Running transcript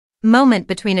Moment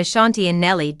between Ashanti and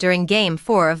Nelly during Game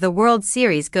 4 of the World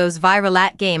Series goes viral.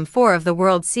 At Game 4 of the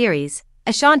World Series,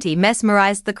 Ashanti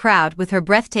mesmerized the crowd with her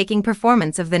breathtaking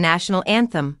performance of the national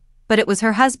anthem, but it was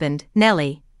her husband,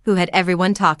 Nelly, who had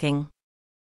everyone talking.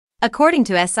 According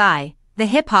to SI, the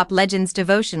hip-hop legend's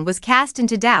devotion was cast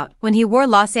into doubt when he wore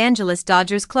Los Angeles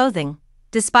Dodgers clothing,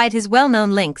 despite his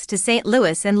well-known links to St.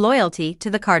 Louis and loyalty to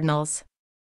the Cardinals.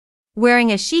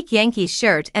 Wearing a chic Yankees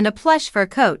shirt and a plush fur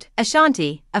coat,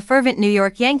 Ashanti, a fervent New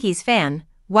York Yankees fan,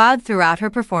 wowed throughout her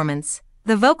performance.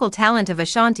 The vocal talent of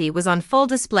Ashanti was on full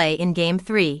display in Game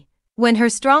 3, when her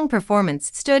strong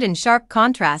performance stood in sharp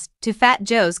contrast to Fat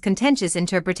Joe's contentious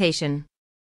interpretation.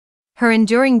 Her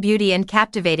enduring beauty and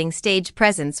captivating stage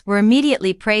presence were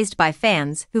immediately praised by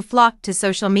fans who flocked to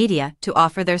social media to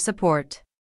offer their support.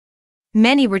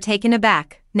 Many were taken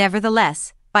aback,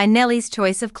 nevertheless, by Nelly's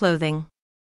choice of clothing.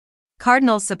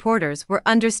 Cardinals supporters were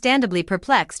understandably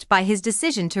perplexed by his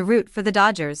decision to root for the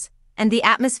Dodgers, and the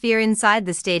atmosphere inside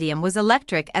the stadium was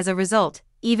electric as a result.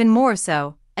 Even more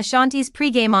so, Ashanti's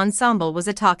pregame ensemble was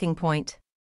a talking point.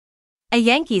 A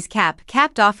Yankees cap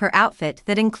capped off her outfit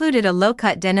that included a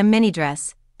low-cut denim mini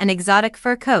dress, an exotic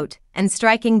fur coat, and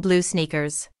striking blue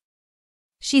sneakers.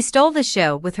 She stole the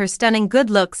show with her stunning good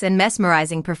looks and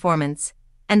mesmerizing performance,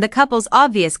 and the couple's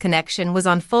obvious connection was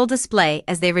on full display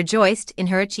as they rejoiced in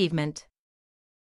her achievement.